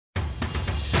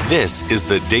This is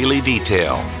the Daily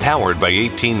Detail, powered by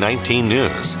 1819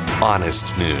 News.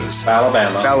 Honest news.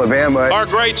 Alabama. Our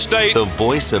great state. The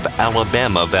voice of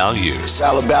Alabama values.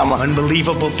 Alabama.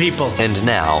 Unbelievable people. And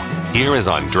now, here is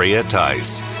Andrea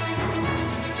Tice.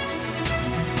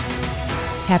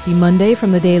 Happy Monday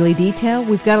from the Daily Detail.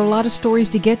 We've got a lot of stories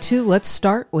to get to. Let's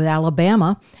start with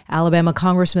Alabama. Alabama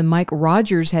Congressman Mike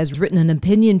Rogers has written an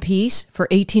opinion piece for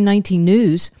 1819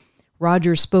 News.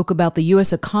 Rogers spoke about the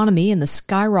U.S. economy and the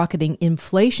skyrocketing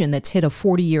inflation that's hit a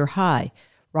 40-year high.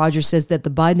 Rogers says that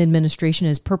the Biden administration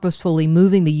is purposefully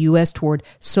moving the U.S. toward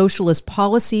socialist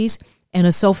policies and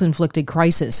a self-inflicted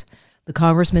crisis. The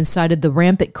congressman cited the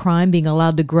rampant crime being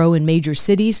allowed to grow in major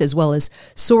cities, as well as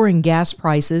soaring gas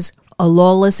prices, a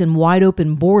lawless and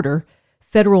wide-open border,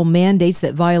 federal mandates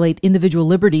that violate individual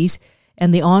liberties,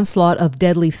 and the onslaught of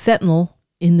deadly fentanyl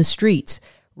in the streets.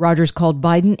 Rogers called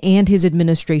Biden and his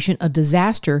administration a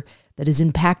disaster that is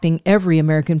impacting every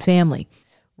American family.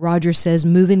 Rogers says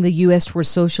moving the U.S. towards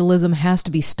socialism has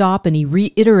to be stopped, and he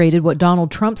reiterated what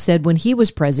Donald Trump said when he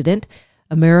was president: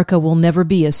 America will never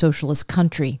be a socialist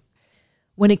country.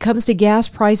 When it comes to gas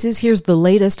prices, here's the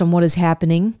latest on what is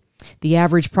happening. The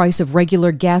average price of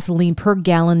regular gasoline per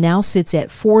gallon now sits at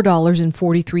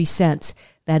 $4.43.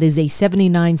 That is a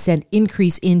 79-cent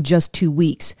increase in just 2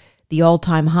 weeks. The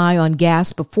all-time high on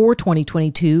gas before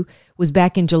 2022 was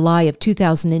back in July of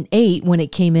 2008 when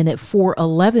it came in at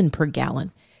 $4.11 per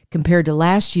gallon. Compared to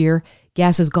last year,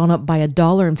 gas has gone up by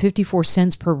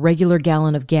 $1.54 per regular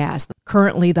gallon of gas.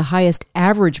 Currently, the highest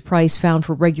average price found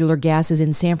for regular gas is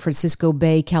in San Francisco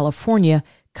Bay, California,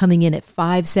 coming in at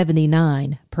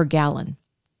 $5.79 per gallon.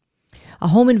 A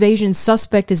home invasion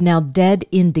suspect is now dead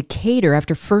in Decatur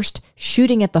after first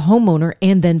shooting at the homeowner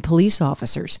and then police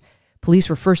officers. Police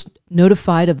were first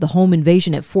notified of the home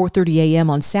invasion at 4:30 a.m.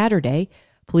 on Saturday.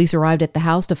 Police arrived at the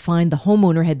house to find the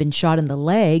homeowner had been shot in the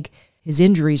leg. His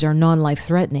injuries are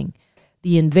non-life-threatening.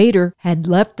 The invader had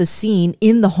left the scene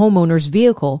in the homeowner's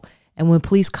vehicle, and when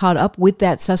police caught up with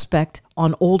that suspect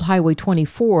on Old Highway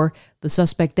 24, the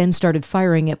suspect then started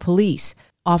firing at police.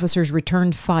 Officers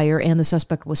returned fire, and the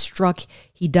suspect was struck.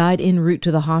 He died en route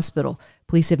to the hospital.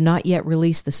 Police have not yet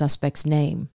released the suspect's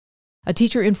name. A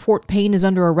teacher in Fort Payne is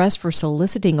under arrest for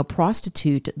soliciting a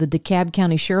prostitute. The DeKalb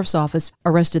County Sheriff's Office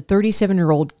arrested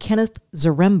 37-year-old Kenneth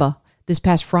Zaremba this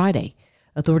past Friday.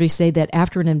 Authorities say that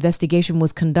after an investigation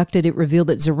was conducted, it revealed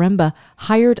that Zaremba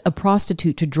hired a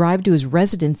prostitute to drive to his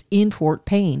residence in Fort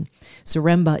Payne.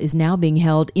 Zaremba is now being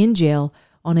held in jail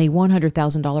on a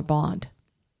 $100,000 bond.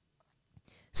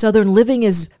 Southern Living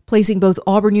is placing both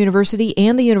Auburn University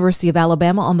and the University of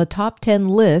Alabama on the top 10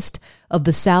 list of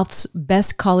the South's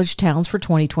best college towns for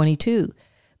 2022.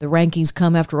 The rankings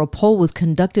come after a poll was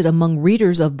conducted among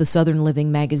readers of the Southern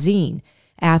Living magazine.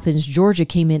 Athens, Georgia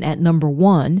came in at number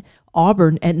 1,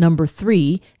 Auburn at number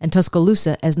 3, and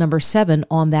Tuscaloosa as number 7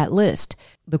 on that list.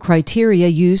 The criteria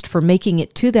used for making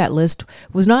it to that list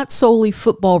was not solely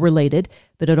football related,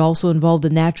 but it also involved the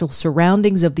natural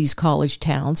surroundings of these college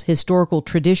towns, historical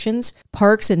traditions,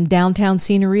 parks and downtown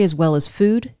scenery, as well as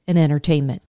food and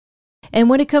entertainment. And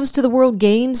when it comes to the World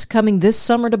Games coming this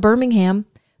summer to Birmingham,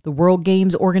 the World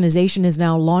Games organization is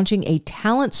now launching a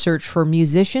talent search for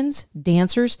musicians,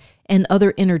 dancers, and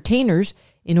other entertainers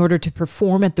in order to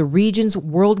perform at the region's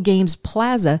World Games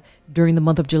Plaza during the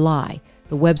month of July.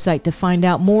 The website to find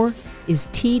out more is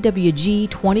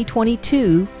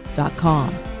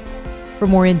twg2022.com. For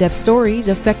more in-depth stories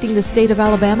affecting the state of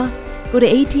Alabama, go to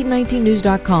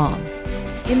 1819news.com.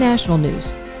 In national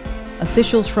news,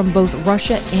 officials from both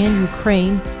Russia and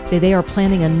Ukraine say they are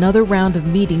planning another round of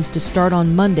meetings to start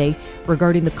on Monday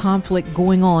regarding the conflict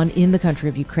going on in the country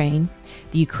of Ukraine.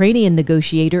 The Ukrainian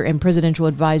negotiator and presidential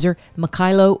advisor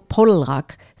Mikhailo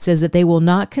Podolak says that they will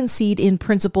not concede in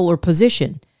principle or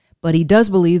position, but he does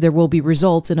believe there will be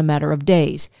results in a matter of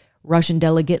days. Russian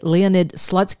delegate Leonid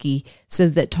Slutsky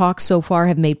says that talks so far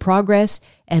have made progress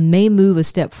and may move a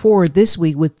step forward this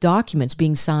week with documents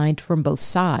being signed from both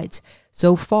sides.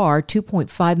 So far,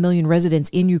 2.5 million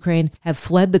residents in Ukraine have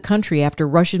fled the country after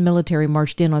Russian military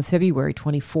marched in on February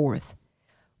 24th.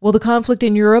 Well, the conflict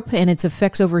in Europe and its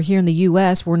effects over here in the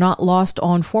U.S. were not lost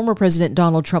on former President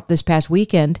Donald Trump this past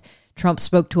weekend. Trump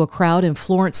spoke to a crowd in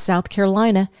Florence, South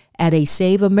Carolina at a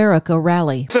Save America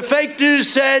rally. The fake news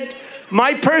said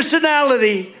my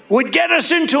personality would get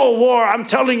us into a war. I'm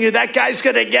telling you, that guy's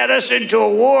going to get us into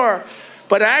a war.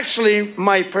 But actually,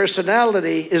 my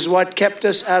personality is what kept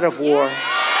us out of war.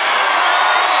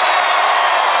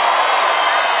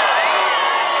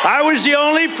 I was the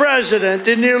only president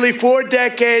in nearly 4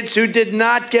 decades who did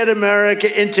not get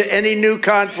America into any new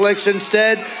conflicts.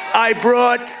 Instead, I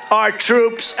brought our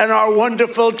troops and our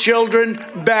wonderful children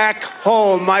back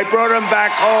home. I brought them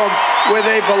back home where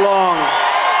they belong.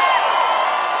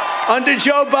 Under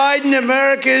Joe Biden,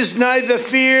 America is neither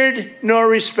feared nor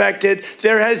respected.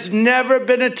 There has never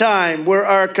been a time where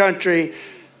our country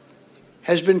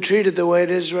has been treated the way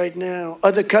it is right now.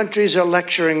 Other countries are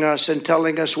lecturing us and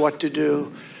telling us what to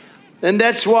do. And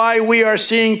that's why we are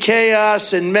seeing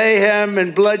chaos and mayhem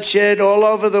and bloodshed all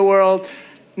over the world.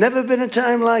 Never been a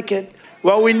time like it.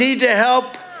 Well, we need to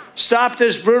help stop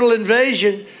this brutal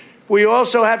invasion. We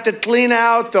also have to clean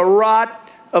out the rot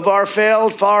of our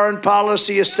failed foreign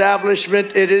policy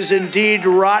establishment. It is indeed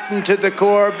rotten to the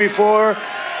core before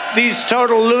these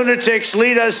total lunatics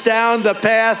lead us down the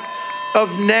path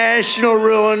of national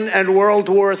ruin and World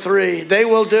War III. They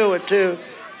will do it too.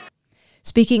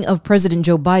 Speaking of President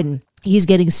Joe Biden, he's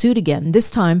getting sued again. This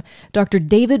time, Dr.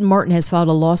 David Martin has filed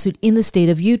a lawsuit in the state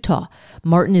of Utah.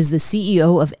 Martin is the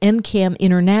CEO of MCAM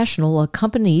International, a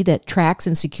company that tracks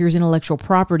and secures intellectual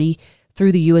property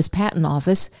through the U.S. Patent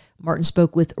Office. Martin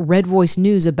spoke with Red Voice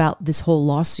News about this whole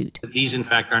lawsuit. These, in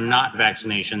fact, are not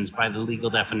vaccinations by the legal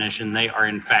definition. They are,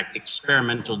 in fact,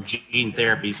 experimental gene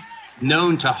therapies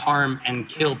known to harm and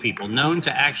kill people, known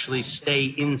to actually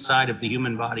stay inside of the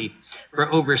human body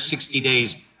for over 60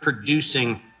 days,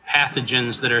 producing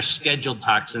pathogens that are scheduled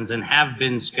toxins and have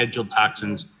been scheduled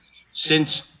toxins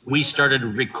since we started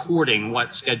recording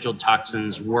what scheduled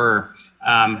toxins were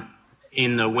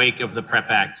in the wake of the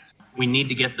PrEP Act. We need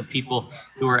to get the people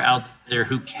who are out there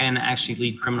who can actually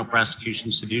lead criminal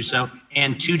prosecutions to do so.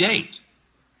 And to date,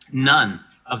 none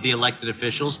of the elected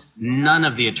officials, none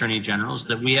of the attorney generals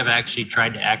that we have actually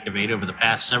tried to activate over the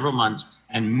past several months,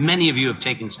 and many of you have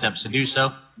taken steps to do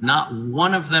so, not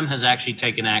one of them has actually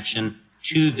taken action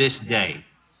to this day.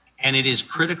 And it is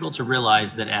critical to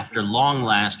realize that after long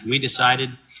last, we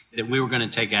decided that we were going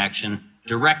to take action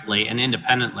directly and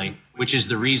independently, which is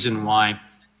the reason why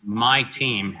my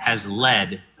team has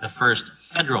led the first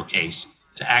federal case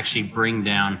to actually bring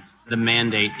down the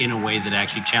mandate in a way that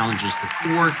actually challenges the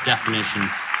core definition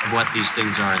of what these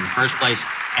things are in the first place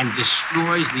and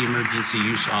destroys the emergency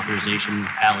use authorization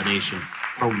validation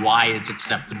for why it's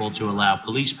acceptable to allow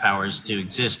police powers to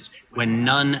exist when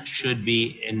none should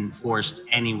be enforced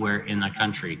anywhere in the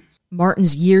country.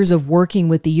 Martin's years of working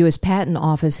with the U.S. Patent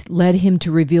Office led him to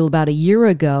reveal about a year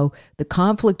ago the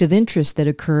conflict of interest that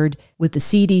occurred with the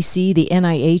CDC, the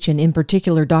NIH, and in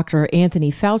particular Dr.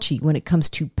 Anthony Fauci when it comes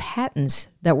to patents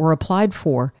that were applied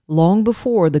for long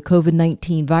before the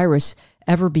COVID-19 virus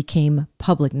ever became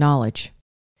public knowledge.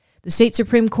 The state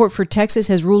Supreme Court for Texas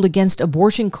has ruled against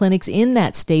abortion clinics in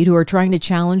that state who are trying to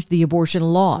challenge the abortion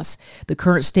laws. The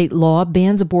current state law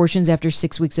bans abortions after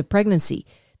 6 weeks of pregnancy.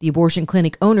 The abortion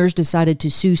clinic owners decided to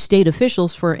sue state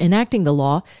officials for enacting the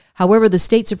law. However, the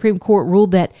state Supreme Court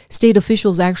ruled that state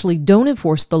officials actually don't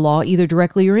enforce the law either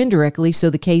directly or indirectly, so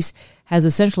the case has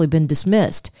essentially been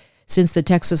dismissed. Since the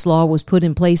Texas law was put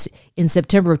in place in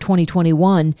September of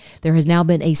 2021, there has now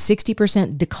been a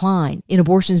 60% decline in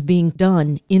abortions being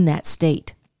done in that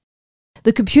state.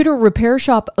 The computer repair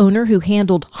shop owner who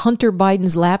handled Hunter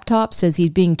Biden's laptop says he's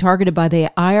being targeted by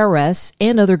the IRS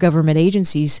and other government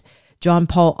agencies. John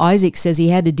Paul Isaac says he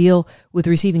had to deal with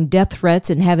receiving death threats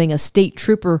and having a state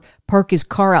trooper park his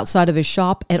car outside of his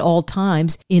shop at all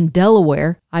times in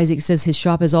Delaware. Isaac says his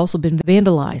shop has also been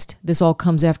vandalized. This all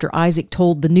comes after Isaac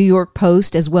told the New York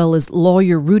Post, as well as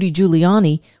lawyer Rudy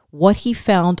Giuliani, what he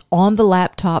found on the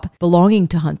laptop belonging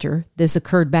to Hunter. This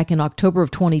occurred back in October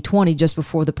of 2020, just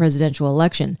before the presidential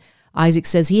election. Isaac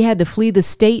says he had to flee the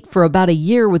state for about a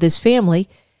year with his family.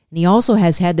 And he also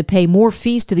has had to pay more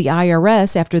fees to the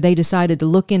IRS after they decided to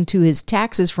look into his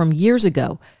taxes from years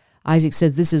ago. Isaac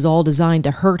says this is all designed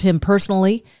to hurt him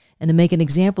personally and to make an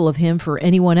example of him for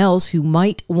anyone else who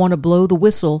might want to blow the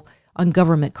whistle on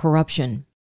government corruption.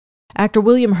 Actor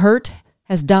William Hurt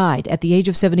has died at the age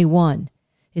of 71.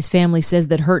 His family says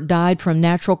that Hurt died from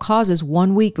natural causes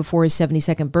 1 week before his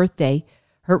 72nd birthday.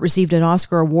 Hurt received an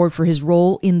Oscar award for his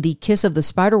role in The Kiss of the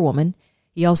Spider Woman.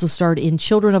 He also starred in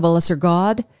Children of a Lesser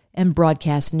God and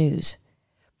Broadcast News.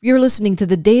 You're listening to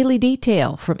The Daily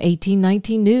Detail from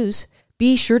 1819 News.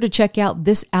 Be sure to check out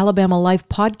This Alabama Life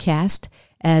podcast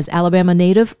as Alabama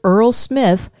native Earl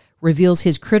Smith reveals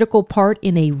his critical part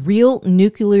in a real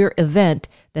nuclear event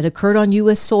that occurred on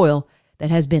U.S. soil that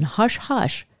has been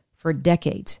hush-hush for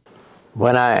decades.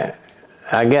 When I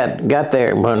got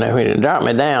there, when they dropped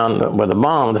me down with the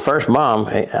bomb, the first bomb,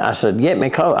 I said, get me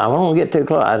close. I won't get too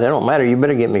close. I said, it don't matter, you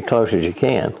better get me close as you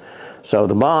can. So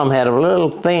the bomb had a little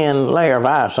thin layer of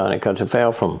ice on it because it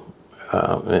fell from,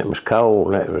 it was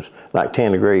cold. It was like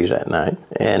 10 degrees that night.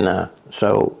 And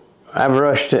so I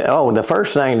rushed to, the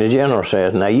first thing the general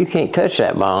says, now you can't touch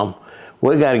that bomb.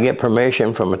 We got to get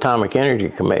permission from Atomic Energy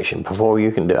Commission before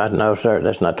you can do it. I said, no, sir,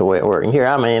 that's not the way it works. And here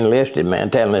I'm an enlisted man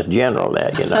telling this general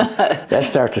that, that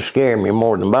starts to scare me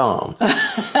more than bombs.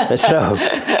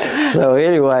 So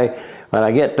anyway, when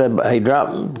I get to, he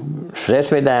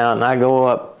sets me down, and I go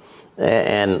up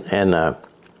and I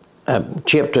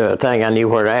chipped a thing. I knew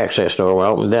where the access door was. I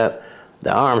opened up.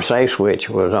 The arm safe switch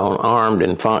was on armed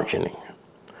and functioning.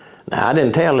 Now, I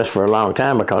didn't tell this for a long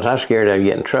time because I was scared I'd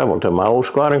get in trouble until my old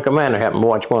squadron commander happened to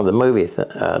watch one of the movie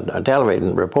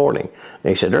television reporting. And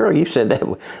he said, Earl, you said that.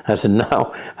 I said,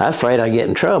 no, I was afraid I'd get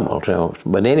in trouble. So,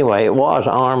 but anyway, it was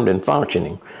armed and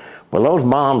functioning. Well, those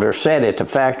bombs are set at the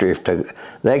factory. They're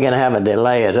going to have a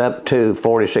delay of up to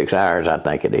 46 hours, I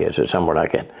think it is, or somewhere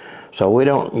like that. So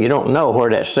you don't know where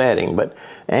that's setting.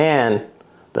 And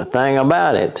the thing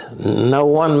about it, no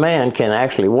one man can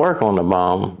actually work on the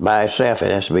bomb by itself.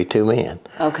 It has to be two men.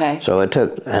 Okay. So it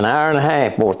took an hour and a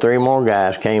half before three more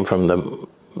guys came from the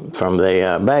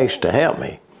base to help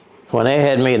me. When they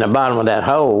had me in the bottom of that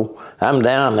hole, I'm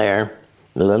down there.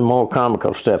 A little more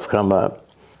comical stuff come up.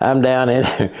 I'm down in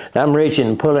there. I'm reaching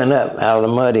and pulling up out of the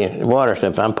muddy water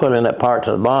stuff. I'm pulling up parts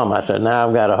of the bomb. I said, now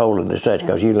I've got a hold of this such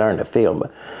because you learn to feel.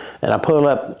 And I pull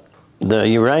up the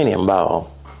uranium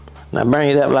ball. And I bring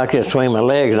it up like this between my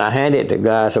legs, and I hand it to the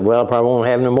guy. I said, well, I probably won't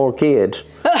have no more kids.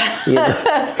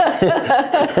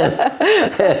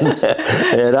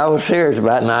 And I was serious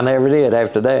about it, and I never did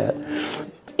after that.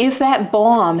 If that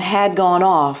bomb had gone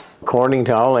off, according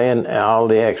to all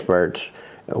the experts,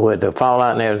 with the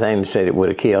fallout and everything, they said it would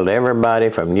have killed everybody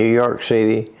from New York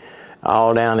City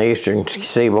all down the eastern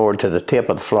seaboard to the tip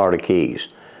of the Florida Keys.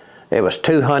 It was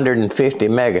 250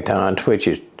 megatons, which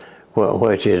is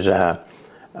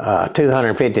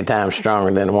 250 times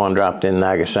stronger than the one dropped in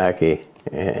Nagasaki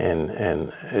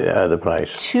and other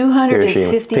places.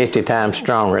 250 times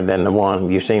stronger than the one.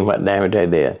 You've seen what damage they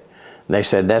did. They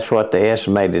said that's what the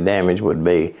estimated damage would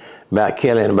be, about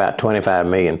killing about 25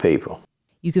 million people.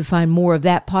 You can find more of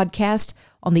that podcast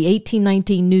on the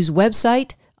 1819 News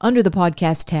website under the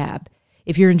podcast tab.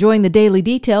 If you're enjoying the Daily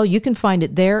Detail, you can find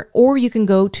it there, or you can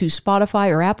go to Spotify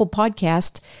or Apple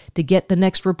Podcasts to get the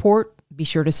next report. Be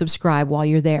sure to subscribe while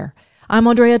you're there. I'm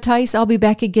Andrea Tice. I'll be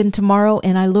back again tomorrow,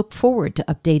 and I look forward to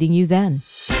updating you then.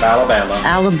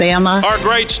 Alabama. Our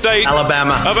great state.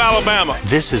 Alabama. Of Alabama.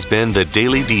 This has been the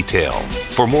Daily Detail.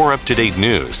 For more up-to-date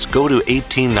news, go to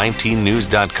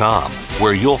 1819news.com,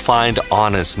 where you'll find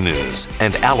honest news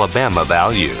and Alabama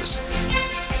values.